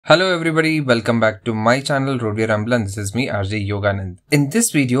Hello everybody, welcome back to my channel Roadway Rumble, and this is me RJ Yoganand. In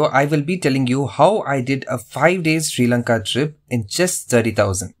this video, I will be telling you how I did a 5-day Sri Lanka trip in just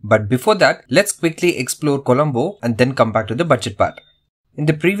 30,000. But before that, let's quickly explore Colombo and then come back to the budget part. In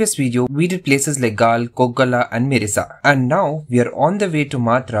the previous video, we did places like Galle, Koggala and Mirissa. And now we are on the way to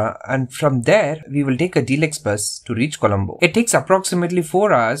Matra, and from there we will take a deluxe bus to reach Colombo. It takes approximately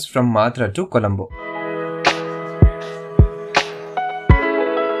 4 hours from Matra to Colombo.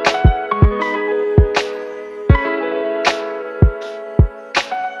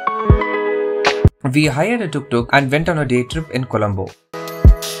 We hired a tuk-tuk and went on a day trip in Colombo.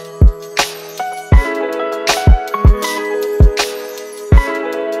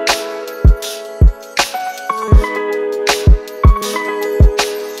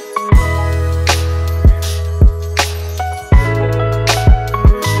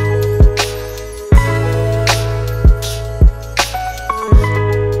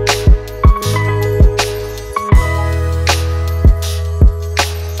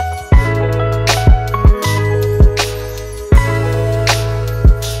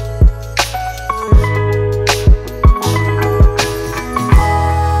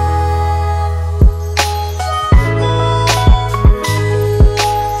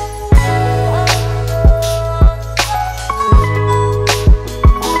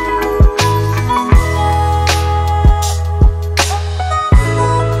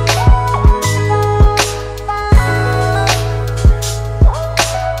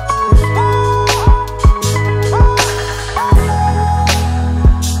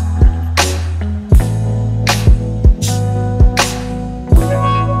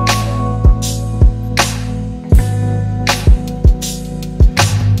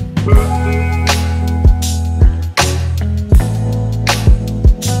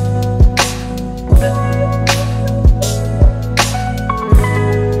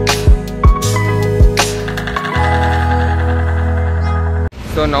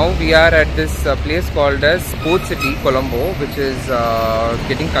 So now we are at this place called as Port City, Colombo, which is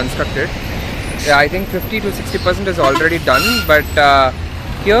getting constructed. Yeah, I think 50 to 60% is already done, but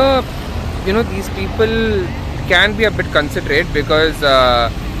here, you know, these people can be a bit considerate because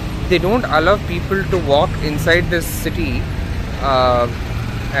they don't allow people to walk inside this city,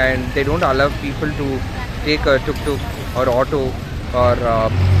 and they don't allow people to take a tuk-tuk or auto, or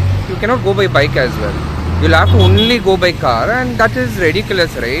you cannot go by bike as well. You'll have to only go by car, and that is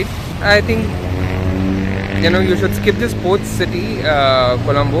ridiculous, right? I think, you know, you should skip this Port City,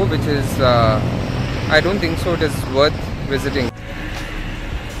 Colombo, which is, I don't think so it is worth visiting.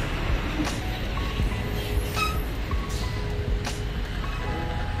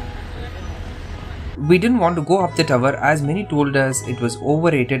 We didn't want to go up the tower as many told us it was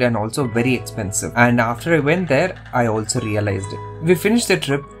overrated and also very expensive. And after I went there, I also realized it. We finished the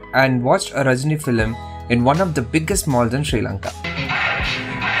trip and watched a Rajini film in one of the biggest malls in Sri Lanka.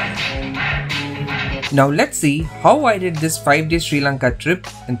 Now let's see how I did this 5-day Sri Lanka trip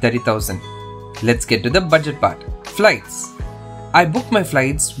in 30,000. Let's get to the budget part. Flights. I booked my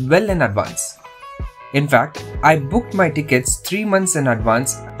flights well in advance. In fact, I booked my tickets 3 months in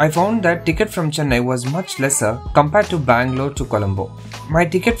advance. I found that ticket from Chennai was much lesser compared to Bangalore to Colombo. My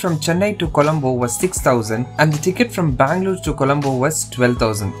ticket from Chennai to Colombo was 6,000 and the ticket from Bangalore to Colombo was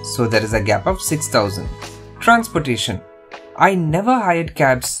 12,000. So there is a gap of 6,000. Transportation. I never hired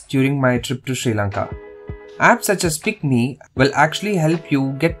cabs during my trip to Sri Lanka. Apps such as PickMe will actually help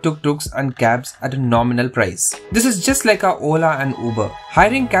you get tuk-tuks and cabs at a nominal price. This is just like a Ola and Uber.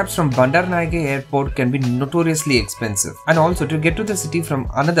 Hiring cabs from Bandaranaike airport can be notoriously expensive. And also, to get to the city from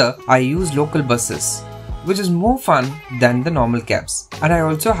another, I use local buses, which is more fun than the normal cabs. And I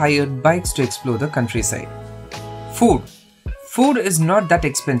also hired bikes to explore the countryside. Food. Food is not that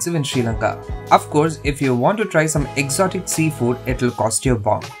expensive in Sri Lanka. Of course, if you want to try some exotic seafood, it will cost you a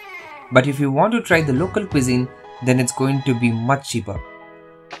bomb. But if you want to try the local cuisine, then it's going to be much cheaper.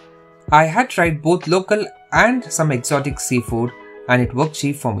 I had tried both local and some exotic seafood, and it worked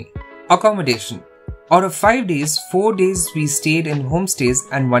cheap for me. Accommodation. Out of 5 days, 4 days we stayed in homestays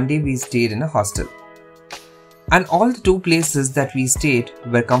and 1 day we stayed in a hostel. And all the 2 places that we stayed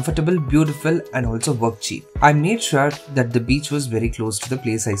were comfortable, beautiful and also worked cheap. I made sure that the beach was very close to the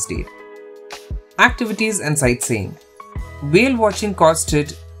place I stayed. Activities and sightseeing. Whale watching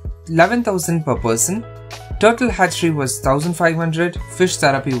costed 11,000 per person, turtle hatchery was 1,500, fish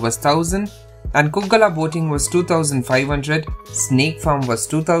therapy was 1,000, and Koggala boating was 2,500, snake farm was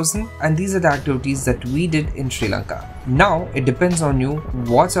 2,000, and these are the activities that we did in Sri Lanka. Now it depends on you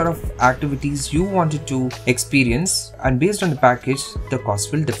what sort of activities you wanted to experience, and based on the package the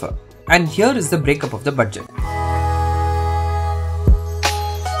cost will differ. And here is the breakup of the budget.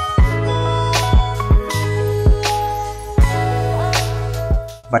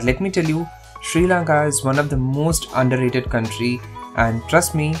 But let me tell you, Sri Lanka is one of the most underrated country, and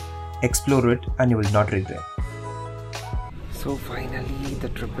trust me, explore it and you will not regret. So finally the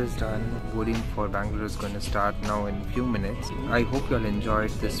trip is done. Boarding for Bangalore is going to start now in a few minutes. I hope you all enjoyed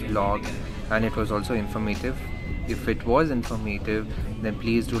this vlog and it was also informative. If it was informative, then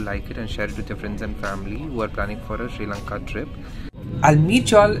please do like it and share it with your friends and family who are planning for a Sri Lanka trip. I'll meet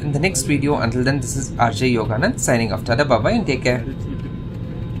you all in the next video. Until then, this is RJ Yoganand signing off. Tada, bye bye and take care.